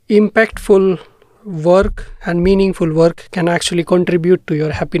impactful work and meaningful work can actually contribute to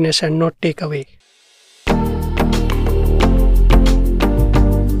your happiness and not take away.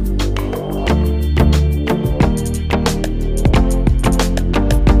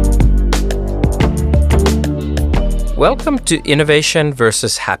 Welcome to Innovation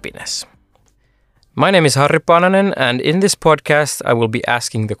versus Happiness. My name is Harri Pananen, and in this podcast I will be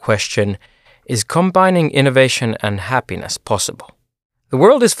asking the question, is combining innovation and happiness possible? The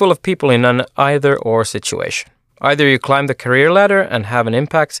world is full of people in an either-or situation. Either you climb the career ladder and have an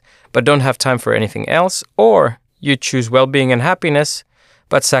impact, but don't have time for anything else, or you choose well-being and happiness,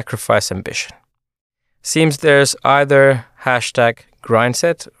 but sacrifice ambition. Seems there's either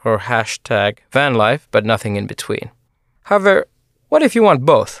 #grindset or #vanlife, but nothing in between. However, what if you want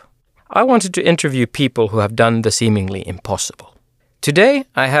both? I wanted to interview people who have done the seemingly impossible. Today,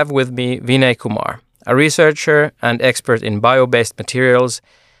 I have with me Vinay Kumar, a researcher and expert in bio-based materials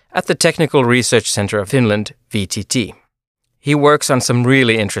at the Technical Research Center of Finland, VTT. He works on some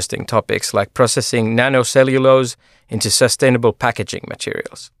really interesting topics like processing nanocellulose into sustainable packaging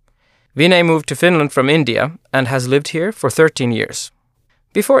materials. Vinay moved to Finland from India and has lived here for 13 years.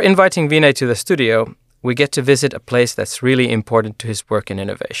 Before inviting Vinay to the studio, we get to visit a place that's really important to his work in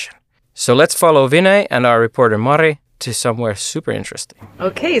innovation. So let's follow Vinay and our reporter Mari to somewhere super interesting.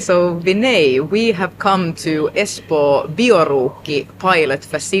 Okay, so Vinay, we have come to Espoo Bioruukki pilot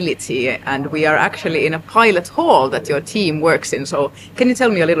facility, and we are actually in a pilot hall that your team works in. So can you tell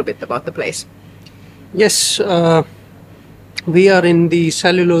me a little bit about the place? Yes, we are in the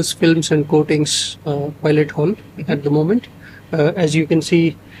cellulose films and coatings pilot hall at the moment. As you can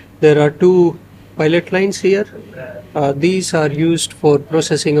see, there are two pilot lines here. These are used for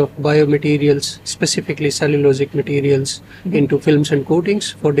processing of biomaterials, specifically cellulosic materials, into films and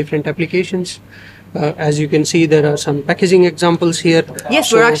coatings for different applications. As you can see, there are some packaging examples here.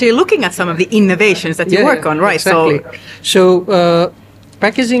 Yes, we're actually looking at some of the innovations that you work on, right? Exactly.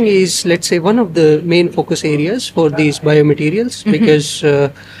 Packaging is, let's say, one of the main focus areas for these biomaterials because,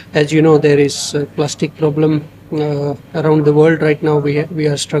 as you know, there is a plastic problem around the world right now. We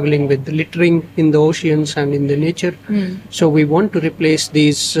are struggling with littering in the oceans and in the nature. So we want to replace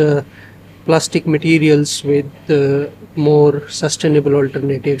these plastic materials with more sustainable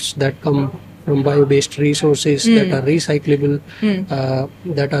alternatives that come from bio-based resources that are recyclable,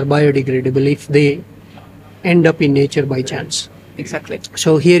 that are biodegradable if they end up in nature by chance. Exactly.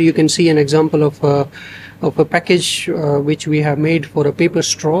 So here you can see an example of a package which we have made for a paper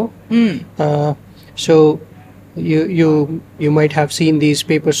straw. So you might have seen these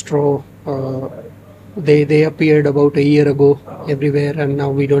paper straw. They appeared about a year ago everywhere, and now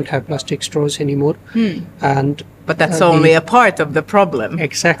we don't have plastic straws anymore. But that's only a part of the problem.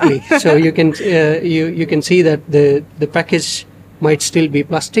 Exactly. So you can see that the package might still be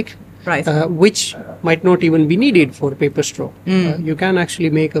plastic, right? Which might not even be needed for paper straw. You can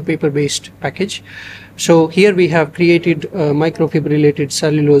actually make a paper-based package. So here we have created a microfibrillated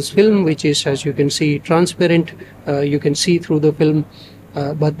cellulose film, which is, as you can see, transparent. You can see through the film,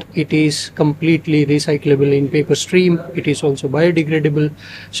 but it is completely recyclable in paper stream. It is also biodegradable.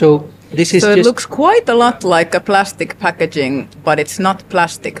 So this is. So it looks quite a lot like a plastic packaging, but it's not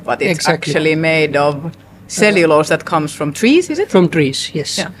plastic, but it's actually made of cellulose that comes from trees, is it? From trees,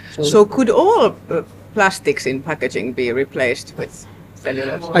 yes. Yeah. So could all plastics in packaging be replaced with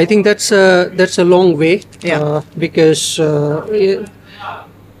cellulose? I think that's a long way, because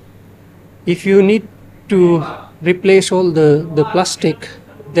if you need to replace all the plastic,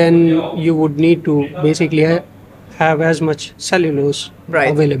 then you would need to basically have as much cellulose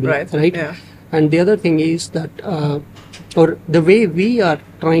available, right? Yeah. And the other thing is that, or the way we are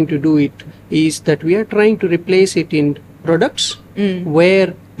trying to do it is that we are trying to replace it in products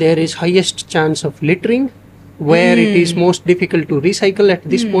where there is highest chance of littering, where it is most difficult to recycle at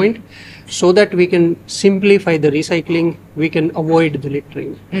this point, so that we can simplify the recycling, we can avoid the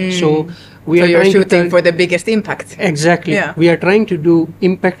littering. So you're shooting for the biggest impact. Exactly. Yeah. We are trying to do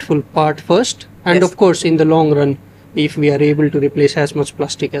impactful part first, and of course in the long run, if we are able to replace as much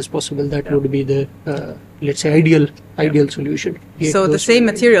plastic as possible, that would be the let's say ideal solution. So the same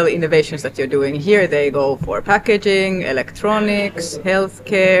material innovations that you're doing here, they go for packaging, electronics,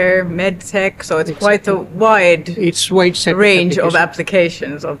 healthcare, medtech. So it's quite a wide range of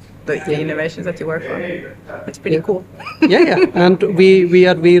applications of the innovations that you work on. That's pretty cool. Yeah. And we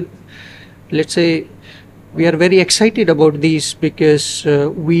are let's say we are very excited about these because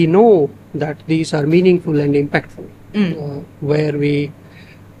we know that these are meaningful and impactful. Where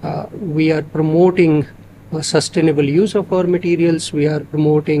we are promoting sustainable use of our materials, we are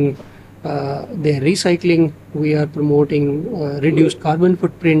promoting their recycling. We are promoting reduced carbon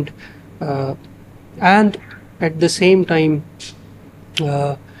footprint, and at the same time,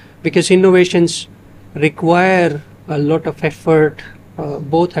 because innovations require a lot of effort,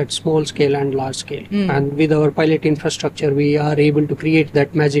 both at small scale and large scale. And with our pilot infrastructure, we are able to create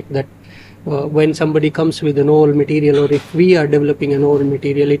that magic that when somebody comes with an old material, or if we are developing an old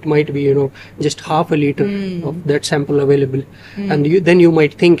material, it might be, just half a liter of that sample available. And then you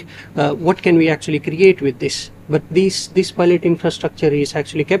might think, what can we actually create with this? But this pilot infrastructure is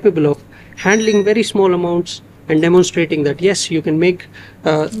actually capable of handling very small amounts and demonstrating that, yes, you can make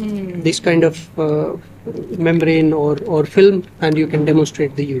this kind of membrane or film, and you can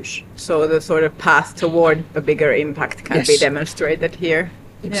demonstrate the use. So the sort of path toward a bigger impact can be demonstrated here.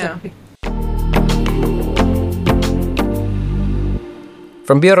 Exactly. Yeah.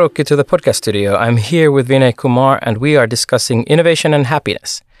 From Björkö to the podcast studio, I'm here with Vinay Kumar, and we are discussing innovation and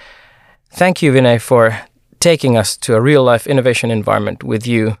happiness. Thank you, Vinay, for taking us to a real-life innovation environment with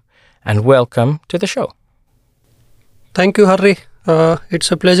you, and welcome to the show. Thank you, Harry.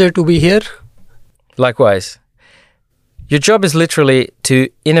 It's a pleasure to be here. Likewise. Your job is literally to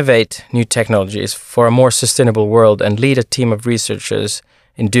innovate new technologies for a more sustainable world and lead a team of researchers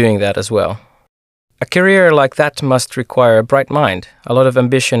in doing that as well. A career like that must require a bright mind, a lot of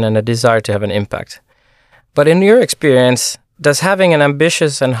ambition, and a desire to have an impact. But in your experience, does having an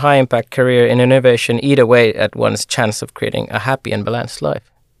ambitious and high-impact career in innovation eat away at one's chance of creating a happy and balanced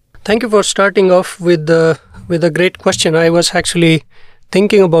life? Thank you for starting off with a great question. I was actually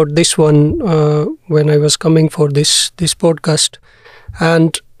thinking about this one when I was coming for this podcast.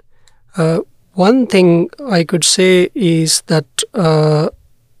 And one thing I could say is that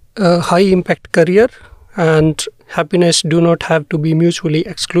a high impact career and happiness do not have to be mutually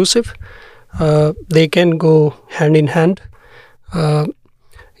exclusive. They can go hand in hand.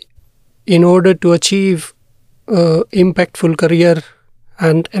 In order to achieve impactful career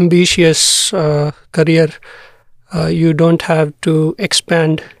and ambitious career, you don't have to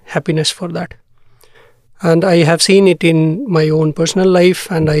expand happiness for that. And I have seen it in my own personal life,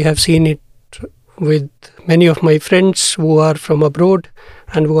 and I have seen it with many of my friends who are from abroad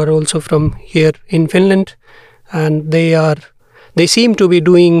and who are also from here in Finland. And they seem to be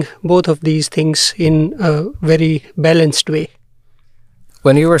doing both of these things in a very balanced way.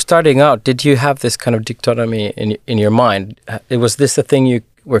 When you were starting out, did you have this kind of dichotomy in your mind? Was this the thing you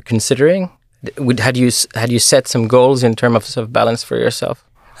were considering? Had you set some goals in terms of balance for yourself?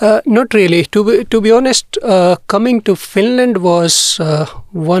 Not really. To be honest, coming to Finland was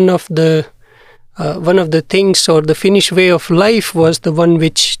one of the things, or the Finnish way of life was the one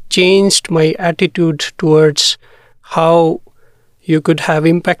which changed my attitude towards how you could have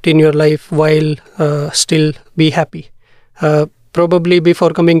impact in your life while still be happy. Probably before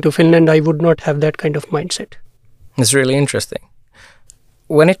coming to Finland, I would not have that kind of mindset. It's really interesting.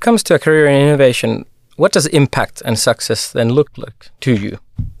 When it comes to a career in innovation, what does impact and success then look like to you?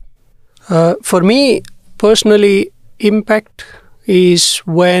 For me, personally, impact is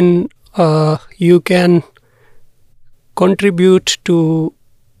when you can contribute to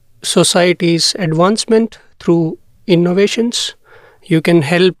society's advancement through innovations. You can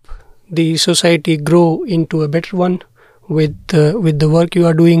help the society grow into a better one with the work you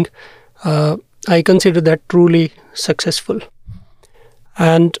are doing. I consider that truly successful.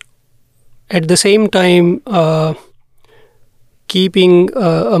 And at the same time, keeping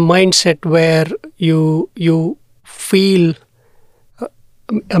a mindset where you feel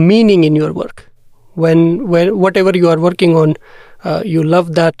a meaning in your work. When whatever you are working on, you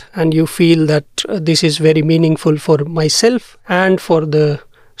love that and you feel that this is very meaningful for myself and for the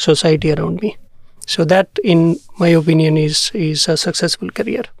society around me. So that, in my opinion, is a successful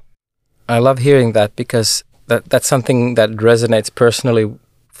career. I love hearing that, because that's something that resonates personally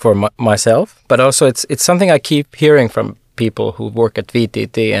for myself, but also it's something I keep hearing from people who work at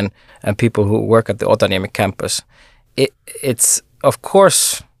VTT and people who work at the Otaniemi campus. It's of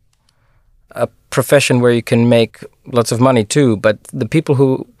course a profession where you can make lots of money too, but the people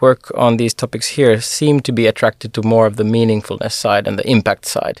who work on these topics here seem to be attracted to more of the meaningfulness side and the impact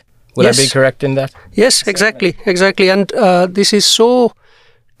side. Would I be correct in that? Yes, exactly. And this is so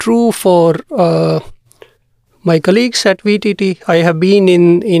true for my colleagues at VTT. I have been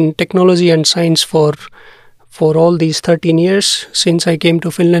in technology and science for all these 13 years since I came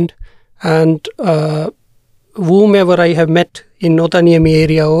to Finland. And whomever I have met in Otaniemi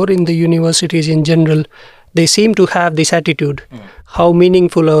area or in the universities in general, they seem to have this attitude. How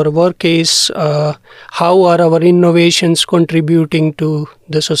meaningful our work is, how are our innovations contributing to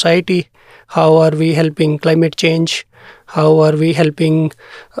the society, how are we helping climate change, How are we helping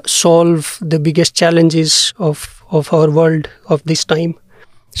solve the biggest challenges of our world of this time?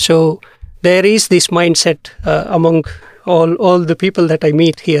 So there is this mindset among all the people that I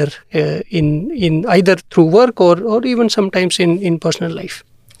meet here in either through work or even sometimes in personal life.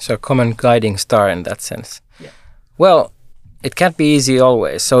 So a common guiding star in that sense. Yeah. Well, it can't be easy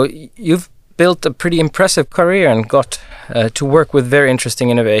always. So you've built a pretty impressive career and got to work with very interesting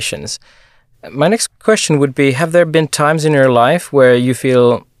innovations. My next question would be, have there been times in your life where you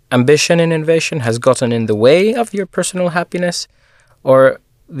feel ambition in innovation has gotten in the way of your personal happiness, or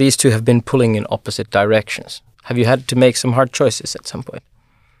these two have been pulling in opposite directions? Have you had to make some hard choices at some point?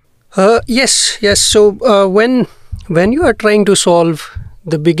 Yes. So when you are trying to solve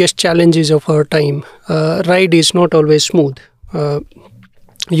the biggest challenges of our time, ride is not always smooth.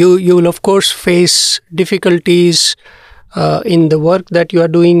 You will of course face difficulties in the work that you are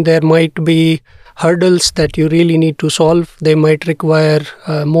doing. There might be hurdles that you really need to solve. They might require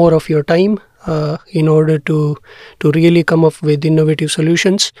more of your time in order to really come up with innovative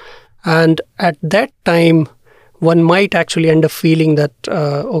solutions. And at that time, one might actually end up feeling that,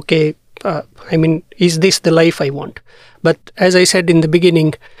 is this the life I want? But as I said in the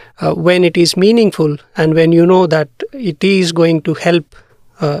beginning, when it is meaningful and when you know that it is going to help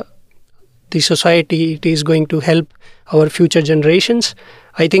the society, it is going to help our future generations,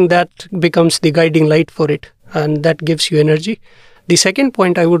 I think that becomes the guiding light for it, and that gives you energy. The second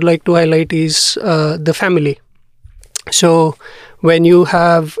point I would like to highlight is the family. So when you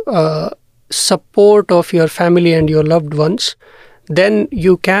have support of your family and your loved ones, then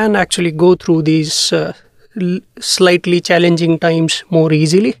you can actually go through these slightly challenging times more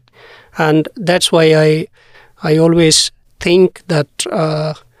easily. And that's why I always think that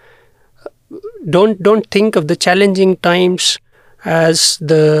don't think of the challenging times as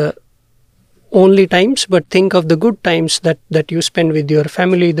the only times, but think of the good times that you spend with your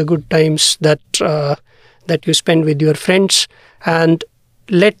family, the good times that you spend with your friends, and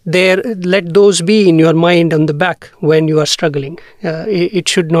let those be in your mind on the back when you are struggling. It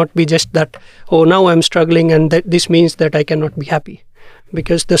should not be just that, oh, now I'm struggling and this means that I cannot be happy,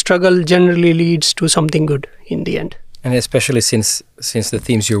 because the struggle generally leads to something good in the end. And especially since the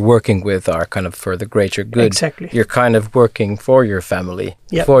themes you're working with are kind of for the greater good, exactly. You're kind of working for your family,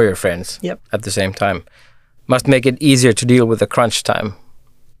 yep. for your friends yep. at the same time. Must make it easier to deal with the crunch time.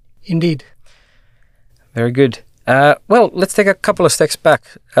 Indeed. Very good. Well, let's take a couple of steps back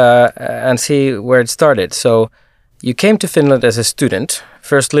and see where it started. So you came to Finland as a student,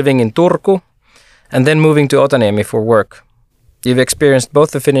 first living in Turku and then moving to Otaniemi for work. You've experienced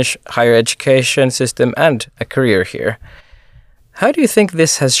both the Finnish higher education system and a career here. How do you think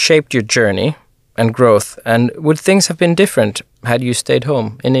this has shaped your journey and growth? And would things have been different had you stayed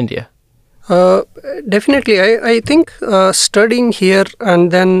home in India? Definitely. I think studying here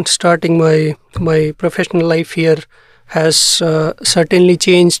and then starting my professional life here has certainly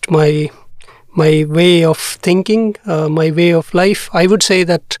changed my way of thinking, my way of life. I would say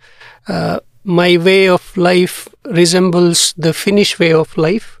that my way of life resembles the Finnish way of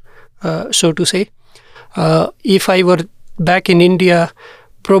life, so to say. If I were back in India,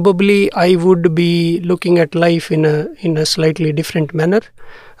 probably I would be looking at life in a slightly different manner.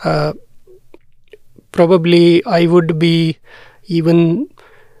 Probably I would be even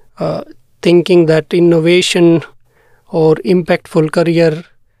thinking that innovation or impactful career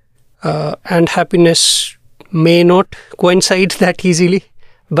and happiness may not coincide that easily.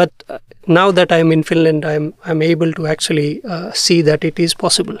 But now that I'm in Finland, I'm able to actually see that it is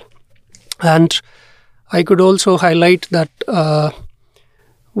possible. And I could also highlight that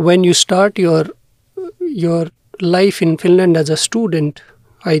when you start your life in Finland as a student,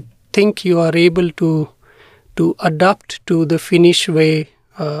 I think you are able to adapt to the Finnish way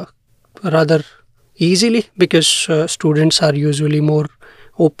rather easily, because students are usually more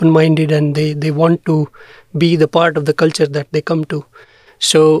open-minded and they want to be the part of the culture that they come to.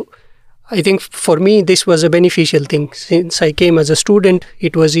 So I think for me this was a beneficial thing. Since I came as a student,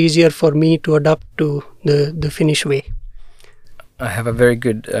 it was easier for me to adapt to the Finnish way. I have a very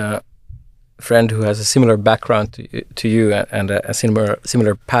good friend who has a similar background to you and a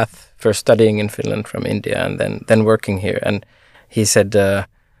similar path, first studying in Finland from India and then working here. And he said that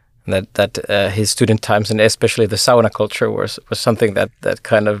his student times and especially the sauna culture was something that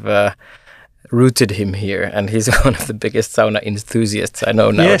kind of rooted him here, and he's one of the biggest sauna enthusiasts I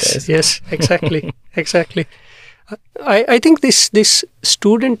know nowadays. Yes, exactly, exactly. I think this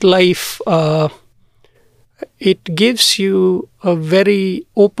student life it gives you a very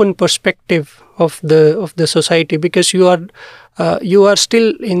open perspective of the society, because you are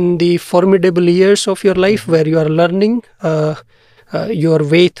still in the formidable years of your life where you are learning your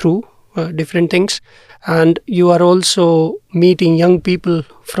way through different things, and you are also meeting young people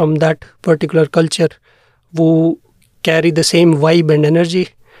from that particular culture who carry the same vibe and energy.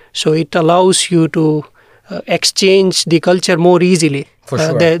 So it allows you to exchange the culture more easily. For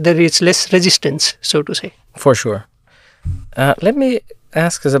sure. There is less resistance, so to say. For sure. Let me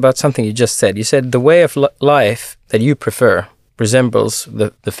ask us about something you just said. You said the way of life that you prefer resembles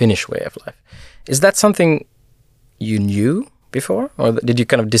the Finnish way of life. Is that something you knew before, or did you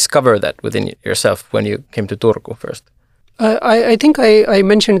kind of discover that within yourself when you came to Turku first? I think I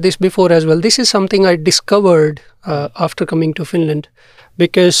mentioned this before as well. This is something I discovered after coming to Finland,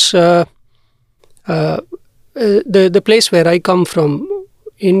 because the place where I come from,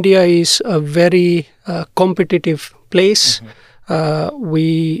 India, is a very competitive place.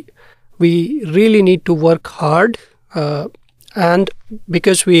 We really need to work hard, and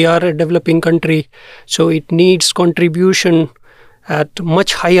because we are a developing country, so it needs contribution at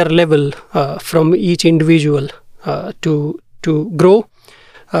much higher level from each individual to grow.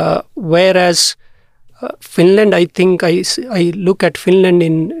 Whereas Finland, I think I look at Finland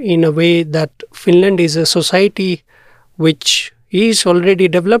in a way that Finland is a society which is already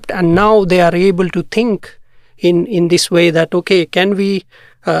developed, and now they are able to think in this way that, okay, can we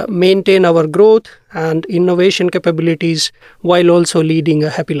maintain our growth and innovation capabilities while also leading a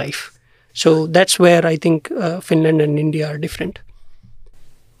happy life? So that's where I think Finland and India are different.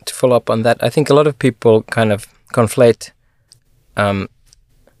 To follow up on that, I think a lot of people kind of conflate kind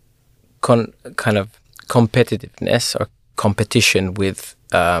of competitiveness or competition with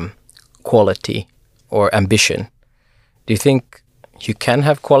quality or ambition. Do you think you can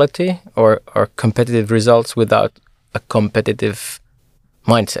have quality or competitive results without a competitive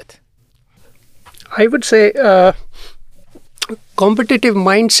mindset? I would say competitive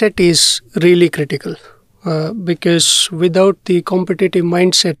mindset is really critical, because without the competitive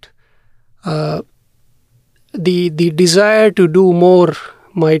mindset, the desire to do more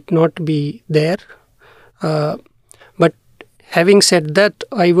might not be there. But having said that,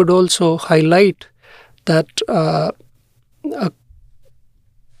 I would also highlight that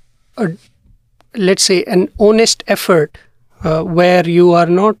let's say an honest effort where you are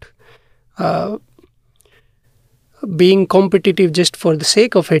not being competitive just for the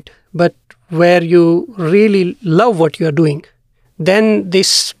sake of it, but where you really love what you are doing, then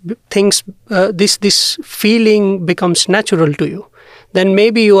this feeling becomes natural to you. Then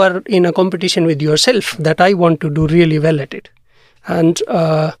maybe you are in a competition with yourself that I want to do really well at it. And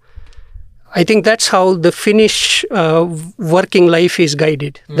I think that's how the Finnish working life is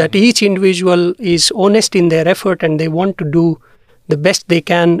guided, that each individual is honest in their effort and they want to do the best they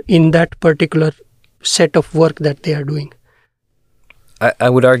can in that particular set of work that they are doing. I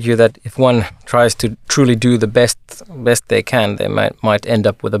would argue that if one tries to truly do the best they can, they might end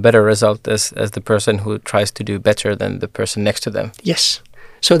up with a better result as the person who tries to do better than the person next to them. Yes.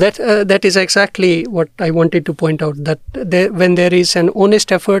 So that is exactly what I wanted to point out, that when there is an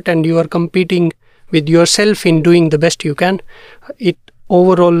honest effort and you are competing with yourself in doing the best you can, it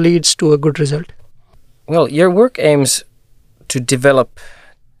overall leads to a good result. Well, your work aims to develop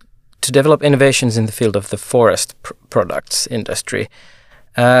innovations in the field of the forest products industry.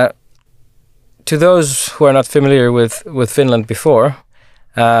 To those who are not familiar with Finland before,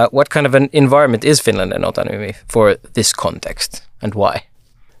 what kind of an environment is Finland and Otaniemi for this context, and why?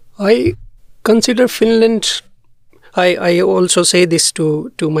 I consider Finland, I also say this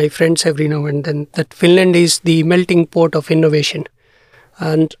to my friends every now and then, that Finland is the melting pot of innovation.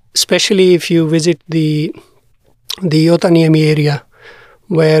 And especially if you visit the Otaniemi area,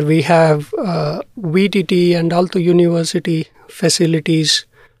 where we have VTT and Aalto University facilities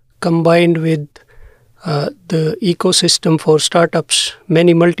combined with the ecosystem for startups,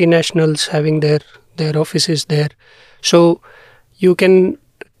 many multinationals having their offices there. So you can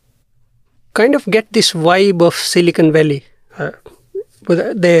kind of get this vibe of Silicon Valley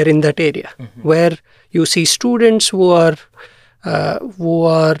there in that area, where you see students who are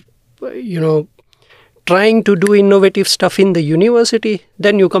trying to do innovative stuff in the university.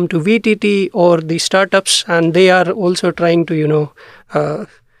 Then you come to VTT or the startups, and they are also trying to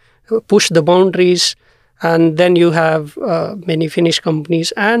push the boundaries. And then you have many Finnish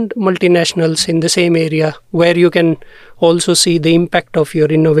companies and multinationals in the same area, where you can also see the impact of your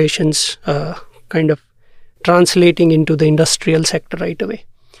innovations kind of translating into the industrial sector right away.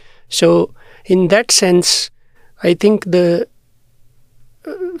 So in that sense, I think the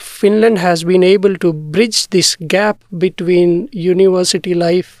Finland has been able to bridge this gap between university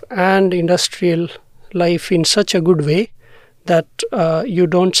life and industrial life in such a good way that you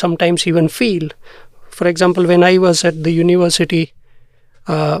don't sometimes even feel. For example, when I was at the university,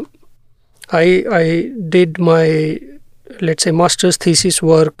 I did my, let's say, master's thesis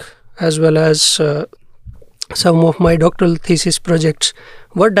work as well as some of my doctoral thesis projects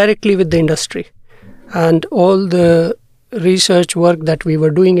were directly with the industry. And all the research work that we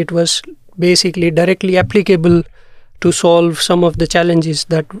were doing, it was basically directly applicable to solve some of the challenges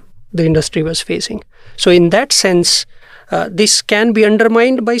that the industry was facing. So in that sense, this can be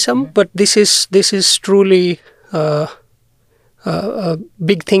undermined by some, but this is truly a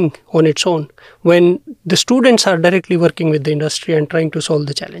big thing on its own when the students are directly working with the industry and trying to solve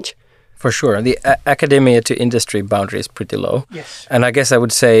the challenge. For sure. The academia to industry boundary is pretty low. Yes. And I guess I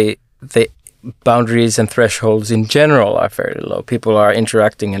would say the boundaries and thresholds in general are fairly low. People are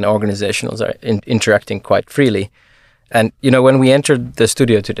interacting and organizations are interacting quite freely. And, you know, when we entered the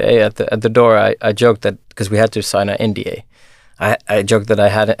studio today at the door, I joked that because we had to sign an NDA. I joked that I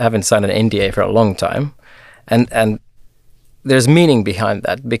haven't signed an NDA for a long time. And there's meaning behind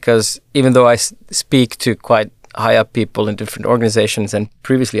that because even though I speak to quite high up people in different organizations, and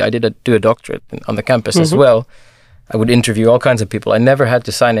previously I did do a doctorate on the campus as well, I would interview all kinds of people. I never had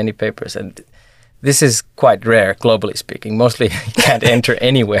to sign any papers, and this is quite rare, globally speaking. Mostly you can't enter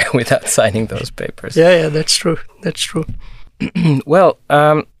anywhere without signing those papers. Yeah, that's true. That's true. Well,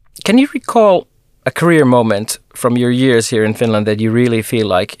 can you recall a career moment from your years here in Finland that you really feel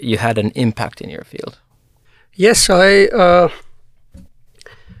like you had an impact in your field? Yes,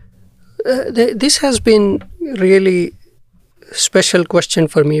 this has been really special question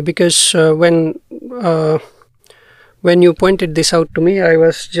for me because when you pointed this out to me, I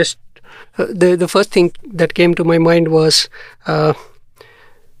was just the first thing that came to my mind was how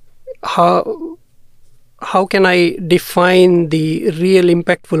can I define the real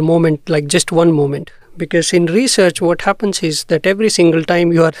impactful moment, like just one moment? Because in research, what happens is that every single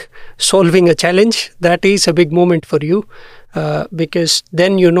time you are solving a challenge, that is a big moment for you, because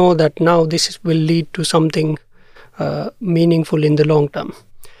then you know that now this will lead to something meaningful in the long term.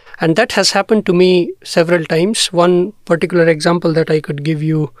 And that has happened to me several times. One particular example that I could give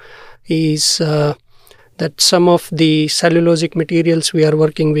you is that some of the cellulosic materials we are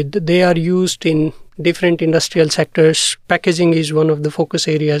working with, they are used in different industrial sectors. Packaging is one of the focus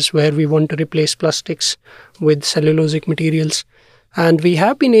areas where we want to replace plastics with cellulosic materials. And we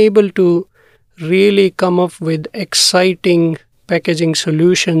have been able to really come up with exciting packaging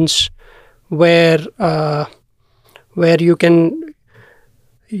solutions where you can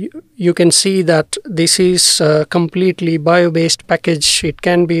see that this is a completely bio-based package. It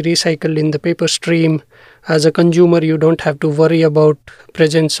can be recycled in the paper stream. As a consumer, you don't have to worry about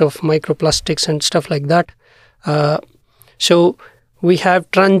presence of microplastics and stuff like that. So we have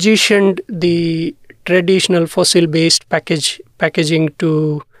transitioned the traditional fossil-based packaging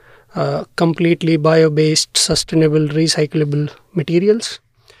to completely bio-based, sustainable, recyclable materials.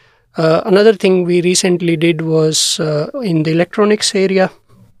 Another thing we recently did was in the electronics area,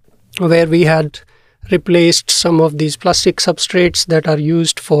 where we had replaced some of these plastic substrates that are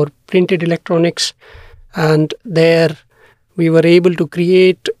used for printed electronics. And there we were able to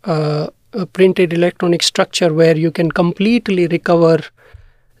create a printed electronic structure where you can completely recover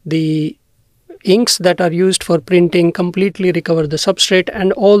the inks that are used for printing, completely recover the substrate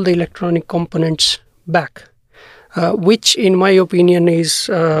and all the electronic components back, which in my opinion is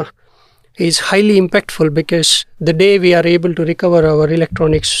highly impactful, because the day we are able to recover our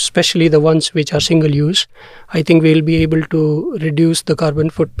electronics, especially the ones which are single use, I think we'll be able to reduce the carbon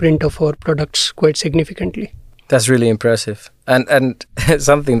footprint of our products quite significantly. That's really impressive. And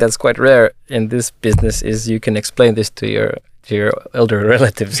something that's quite rare in this business is you can explain this to your elder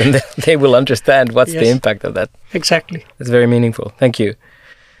relatives and they will understand what's the impact of that. Exactly. It's very meaningful. Thank you.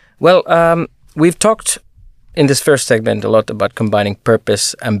 Well, we've talked in this first segment a lot about combining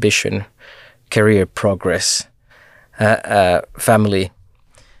purpose, ambition, career progress, family.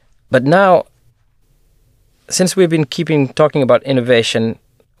 But now, since we've been talking about innovation,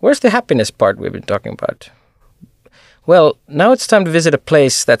 where's the happiness part we've been talking about? Well, now it's time to visit a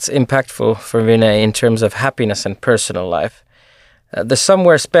place that's impactful for Vinay in terms of happiness and personal life. The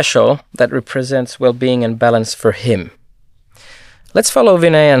somewhere special that represents well-being and balance for him. Let's follow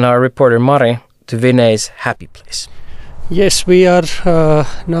Vinay and our reporter Mari to Vinay's happy place. Yes, we are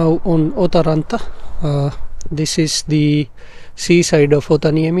now on Otaranta. This is the seaside of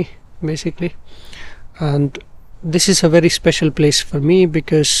Otaniemi, basically. And this is a very special place for me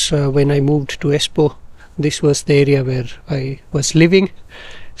because when I moved to Espoo, this was the area where I was living.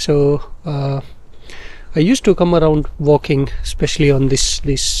 So I used to come around walking, especially on this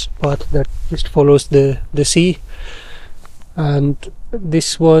path that just follows the sea, and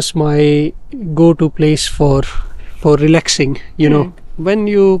this was my go-to place for relaxing. When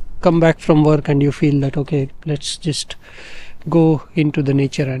you come back from work and you feel that, okay, let's just go into the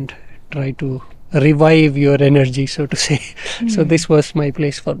nature and try to revive your energy, so to say. So this was my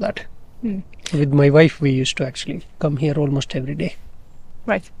place for that. With my wife, we used to actually come here almost every day.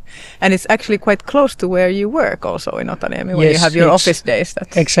 Right. And it's actually quite close to where you work also in Otaniemi, where you have your office days.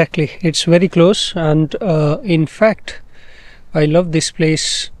 Exactly. It's very close. And in fact, I love this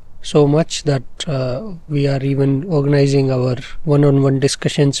place so much that we are even organizing our one-on-one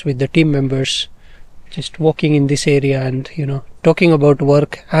discussions with the team members, just walking in this area and, talking about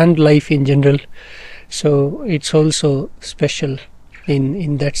work and life in general. So it's also special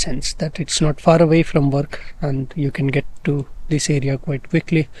in that sense, that it's not far away from work and you can get to this area quite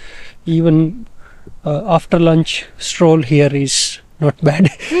quickly. Even after lunch stroll here is not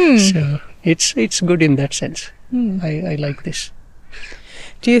bad. So it's good in that sense. I like this.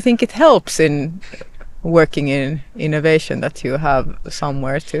 Do you think it helps in working in innovation that you have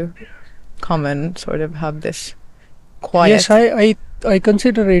somewhere to come and sort of have this quiet? Yes, I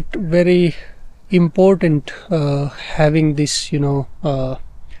consider it very important, having this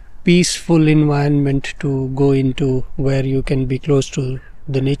peaceful environment to go into, where you can be close to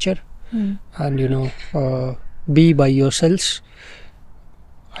the nature and be by yourselves.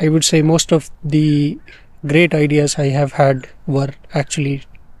 I would say most of the great ideas I have had were actually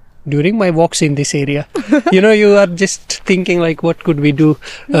during my walks in this area. You are just thinking like, what could we do?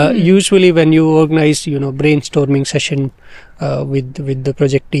 Usually when you organize brainstorming session with the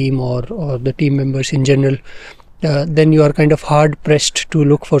project team or the team members in general, then you are kind of hard pressed to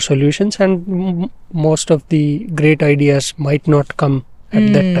look for solutions, and most of the great ideas might not come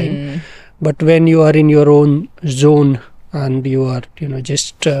at that time. But when you are in your own zone and you are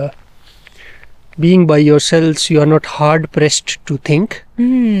just being by yourselves, you are not hard pressed to think.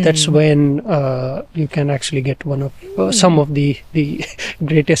 That's when you can actually get one of some of the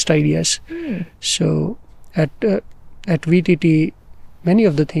greatest ideas. So at VTT, many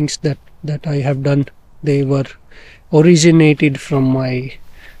of the things that I have done, they were originated from my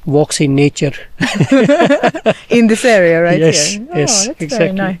walks in nature. In this area, right? Yes, here. yes, that's exactly.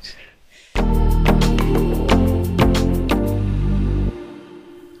 Very nice.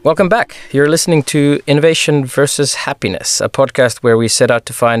 Welcome back. You're listening to Innovation versus Happiness, a podcast where we set out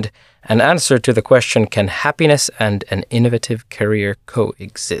to find an answer to the question, can happiness and an innovative career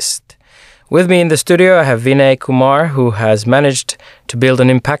coexist? With me in the studio, I have Vinay Kumar, who has managed to build an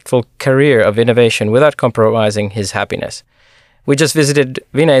impactful career of innovation without compromising his happiness. We just visited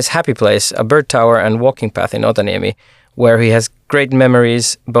Vinay's happy place, a bird tower and walking path in Otaniemi, where he has great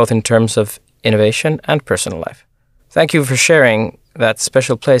memories both in terms of innovation and personal life. Thank you for sharing that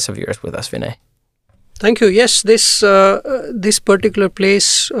special place of yours with us, Vinay. Thank you. Yes, this particular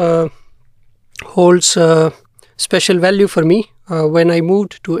place holds special value for me. When I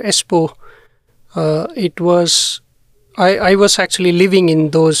moved to Espoo, I was actually living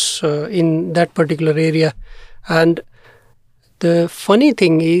in that particular area, and the funny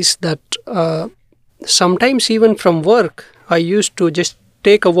thing is that sometimes even from work, I used to just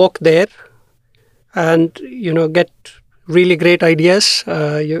take a walk there and get really great ideas.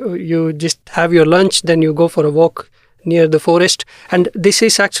 You just have your lunch, then you go for a walk near the forest. And this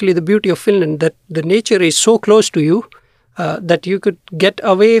is actually the beauty of Finland, that the nature is so close to you that you could get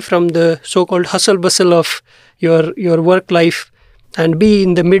away from the so-called hustle bustle of your work life and be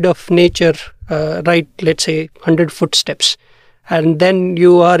in the mid of nature, right, let's say 100 footsteps. And then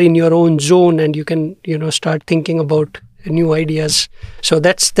you are in your own zone and you can start thinking about new ideas. So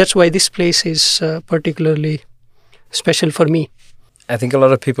that's why this place is particularly special for me. I think a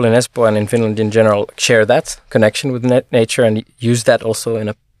lot of people in Espoo and in Finland in general share that connection with nature and use that also in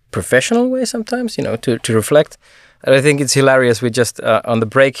a professional way sometimes, to reflect. And I think it's hilarious. We just, on the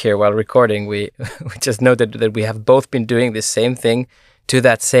break here while recording, we just noted that we have both been doing this same thing to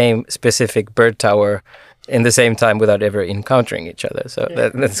that same specific bird tower in the same time without ever encountering each other. So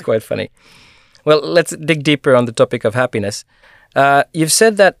that's quite funny. Well, let's dig deeper on the topic of happiness. You've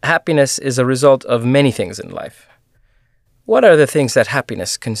said that happiness is a result of many things in life. What are the things that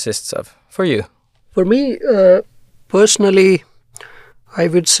happiness consists of for you? For me, personally, I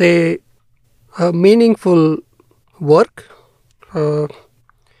would say meaningful work,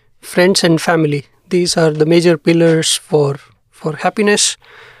 friends and family. These are the major pillars for happiness.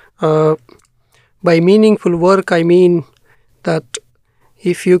 By meaningful work, I mean that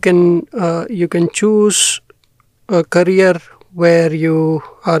if you can choose a career where you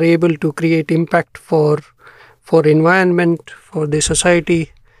are able to create impact for environment, for the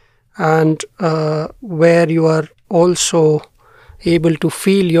society, and where you are also able to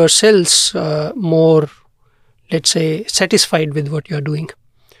feel yourselves more, let's say, satisfied with what you are doing.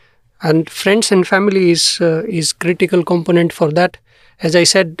 And friends and family is critical component for that. As I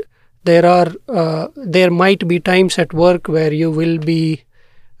said, there might be times at work where you will be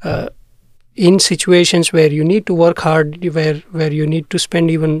in situations where you need to work hard, where you need to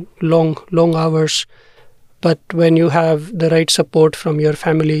spend even long hours. But when you have the right support from your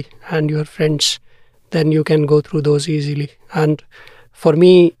family and your friends, then you can go through those easily. And for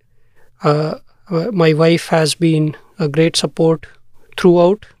me, my wife has been a great support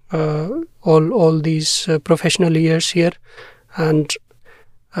throughout all these professional years here, and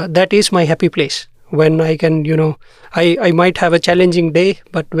that is my happy place. When I can, I might have a challenging day,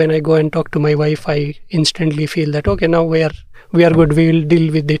 but when I go and talk to my wife, I instantly feel that, okay, now we are good. We will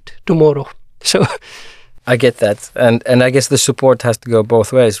deal with it tomorrow. So I get that, and I guess the support has to go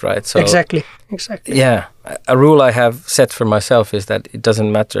both ways, right? So exactly. Yeah, a rule I have set for myself is that it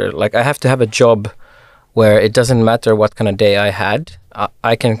doesn't matter. Like, I have to have a job where it doesn't matter what kind of day I had.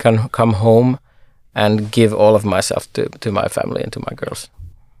 I can come home and give all of myself to my family and to my girls.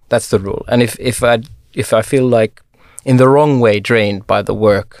 That's the rule. And if I feel like in the wrong way drained by the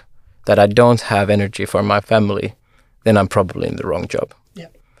work, that I don't have energy for my family, then I'm probably in the wrong job. Yeah.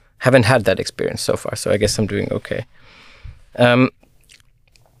 Haven't had that experience so far, so I guess I'm doing okay.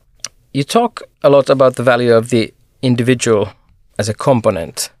 You talk a lot about the value of the individual as a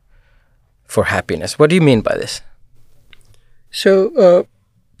component for happiness. What do you mean by this? So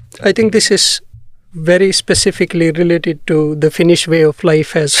I think this is very specifically related to the Finnish way of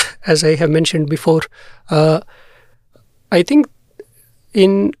life, as I have mentioned before. I think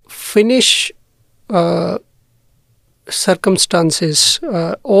in Finnish circumstances,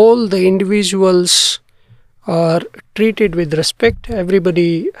 all the individuals are treated with respect.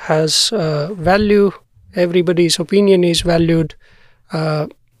 Everybody has value. Everybody's opinion is valued.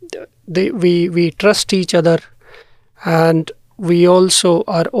 We trust each other, and we also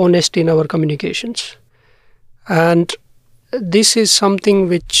are honest in our communications. And this is something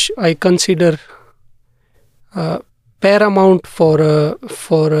which I consider paramount for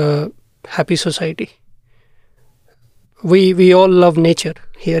a happy society. We all love nature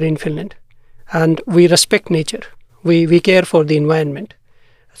here in Finland, and we respect nature. We care for the environment.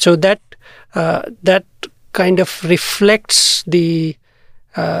 So that kind of reflects the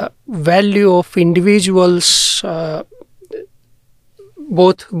value of individuals,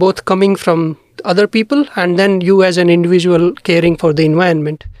 both coming from other people and then you as an individual caring for the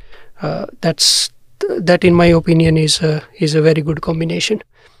environment. That in my opinion is a very good combination.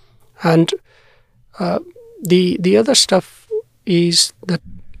 And the other stuff is that,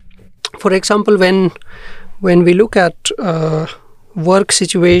 for example, when we look at work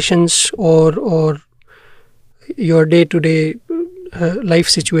situations or your day-to-day life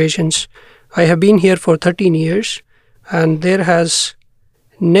situations, I have been here for 13 years, and there has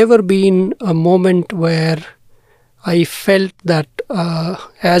never been a moment where I felt that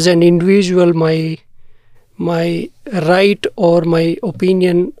as an individual my right or my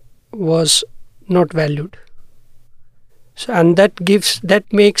opinion was not valued. So, and that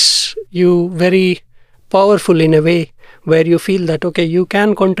makes you very powerful in a way, where you feel that, okay, you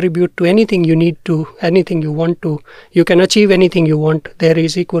can contribute to anything you need to, anything you want to, you can achieve anything you want. There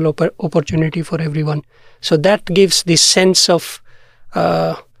is equal opportunity for everyone. So that gives this sense of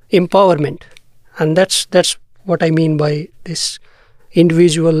empowerment, and that's what I mean by this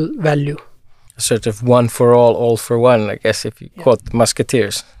individual value. A sort of one for all for one, I guess, if you quote the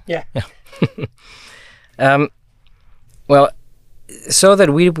Musketeers. Yeah. Well, so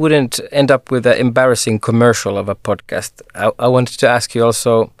that we wouldn't end up with an embarrassing commercial of a podcast, I wanted to ask you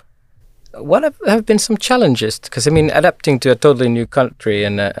also, what have been some challenges? Because, I mean, adapting to a totally new country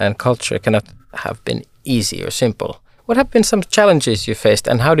and culture cannot have been easy or simple. What have been some challenges you faced,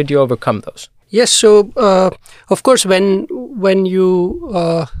 and how did you overcome those? Yes, so of course, when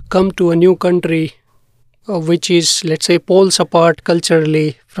you come to a new country, which is, let's say, poles apart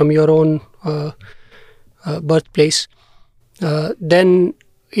culturally from your own birthplace, then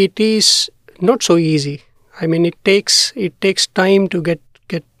it is not so easy. I mean, it takes time to get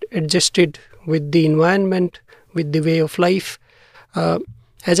adjusted with the environment, with the way of life.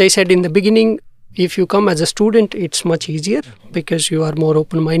 As I said in the beginning, if you come as a student, it's much easier because you are more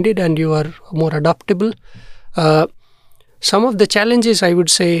open-minded and you are more adaptable. Some of the challenges, I would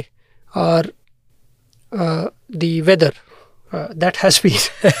say, are the weather. That has been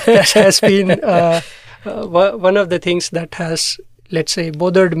that has been one of the things that has, let's say,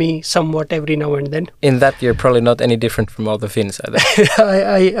 bothered me somewhat every now and then. In that you're probably not any different from all the Finns, either.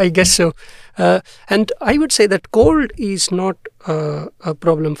 I guess so. And I would say that cold is not a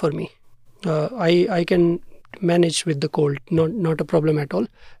problem for me. I can manage with the cold, not a problem at all.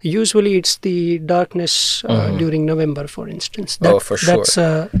 Usually it's the darkness during November, for instance. For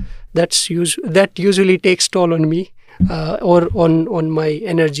sure. That usually takes toll on me or on my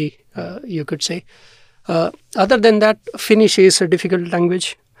energy, you could say. Other than that, Finnish is a difficult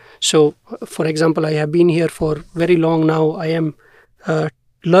language. So, for example, I have been here for very long now. I am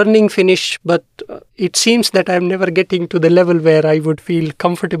learning Finnish, but it seems that I'm never getting to the level where I would feel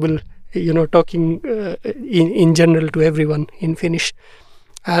comfortable, talking in general to everyone in Finnish.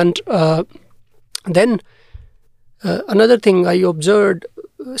 And then another thing I observed,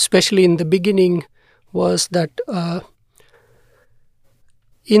 especially in the beginning, was that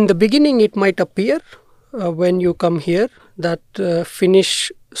in the beginning it might appear when you come here that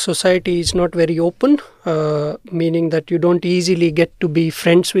Finnish society is not very open, meaning that you don't easily get to be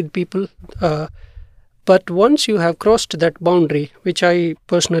friends with people. But once you have crossed that boundary, which I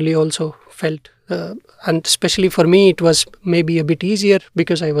personally also felt, and especially for me it was maybe a bit easier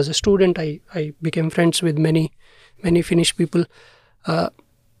because I was a student, I became friends with many Finnish people.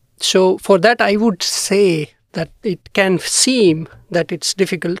 So for that I would say that it can seem that it's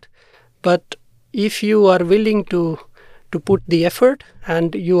difficult, but if you are willing to put the effort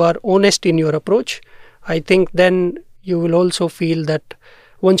and you are honest in your approach, I think then you will also feel that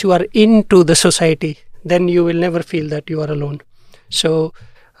once you are into the society, then you will never feel that you are alone. So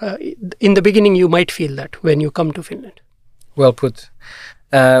in the beginning you might feel that when you come to Finland. Well put.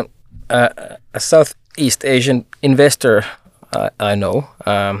 A Southeast Asian investor I know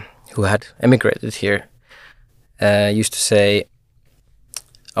who had emigrated here used to say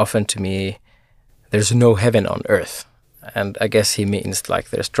often to me, there's no heaven on earth. And I guess he means like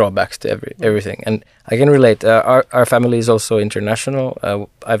there's drawbacks to everything. And I can relate. Our family is also international.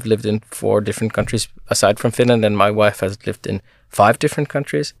 I've lived in 4 different countries aside from Finland, and my wife has lived in 5 different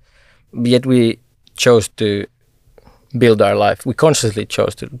countries. Yet we chose to build our life. We consciously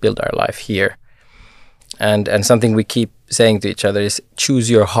chose to build our life here. And something we keep saying to each other is choose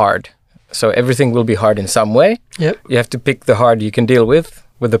your hard. So everything will be hard in some way. Yep. You have to pick the hard you can deal with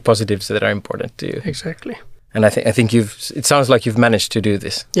the positives that are important to you. Exactly. And I think it sounds like you've managed to do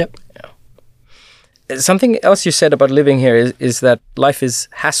this. Yep. Yeah. Something else you said about living here is that life is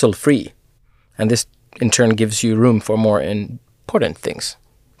hassle-free. And this in turn gives you room for more important things.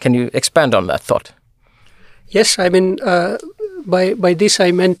 Can you expand on that thought? Yes, I mean, by this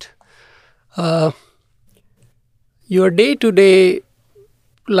I meant your day-to-day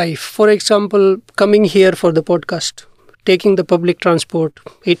life. For example, coming here for the podcast, taking the public transport,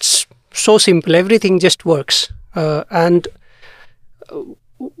 it's so simple. Everything just works. And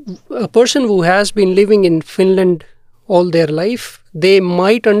a person who has been living in Finland all their life, they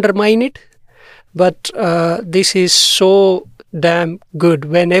might undermine it. But this is so damn good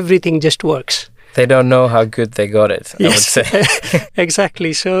when everything just works. They don't know how good they got it, I would say.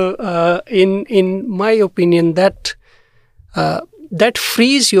 Exactly. So in my opinion, that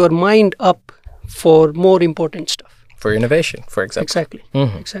frees your mind up for more important stuff. For innovation, for example. Exactly.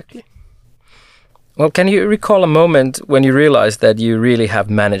 Mm-hmm. Exactly. Well, can you recall a moment when you realized that you really have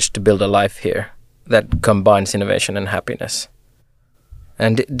managed to build a life here that combines innovation and happiness?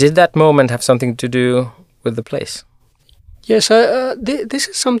 And did that moment have something to do with the place? Yes, this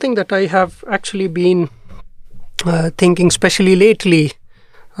is something that I have actually been thinking, especially lately,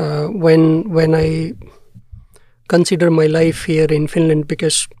 when I consider my life here in Finland,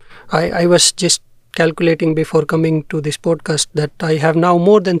 because I was just calculating before coming to this podcast that I have now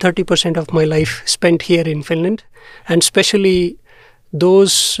more than 30% of my life spent here in Finland, and especially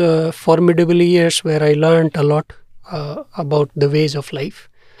those formidable years where I learned a lot about the ways of life.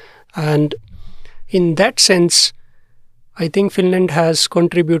 And in that sense, I think Finland has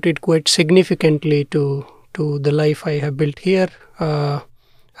contributed quite significantly to the life I have built here,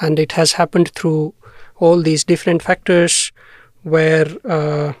 and it has happened through all these different factors where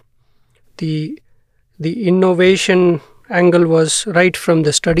the innovation angle was right from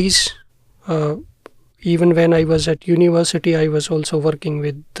the studies. Even when I was at university, I was also working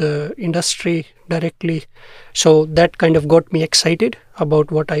with the industry directly. So that kind of got me excited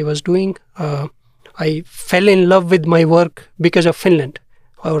about what I was doing. I fell in love with my work because of Finland,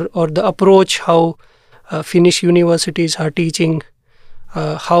 or the approach how Finnish universities are teaching,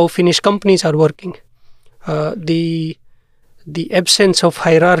 how Finnish companies are working, the absence of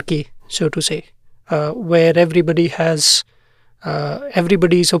hierarchy, so to say, where everybody has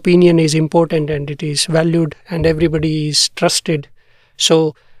everybody's opinion is important and it is valued and everybody is trusted.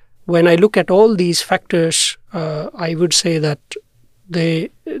 So when I look at all these factors, I would say that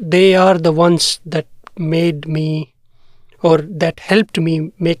they are the ones that made me, or that helped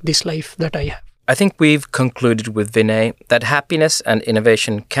me make this life that I have. I think we've concluded with Vinay that happiness and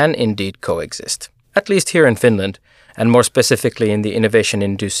innovation can indeed coexist, at least here in Finland, and more specifically in the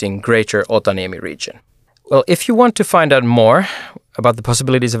innovation-inducing Greater Otaniemi region. Well, if you want to find out more about the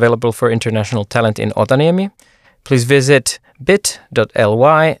possibilities available for international talent in Otaniemi, please visit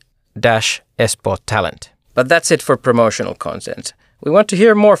bit.ly/Espoo Talent. But that's it for promotional content. We want to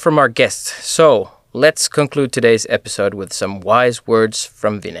hear more from our guests, so let's conclude today's episode with some wise words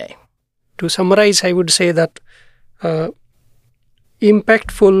from Vinay. To summarize, I would say that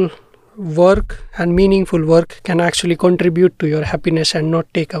impactful work and meaningful work can actually contribute to your happiness and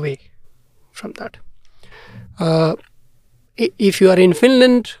not take away from that. If you are in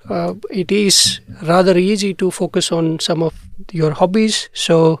Finland, it is rather easy to focus on some of your hobbies.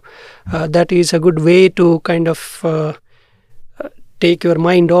 So that is a good way to kind of take your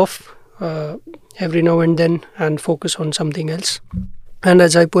mind off every now and then and focus on something else. And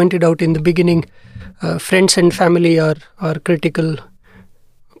as I pointed out in the beginning, friends and family are critical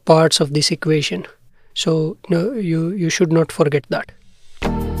parts of this equation. So you should not forget that.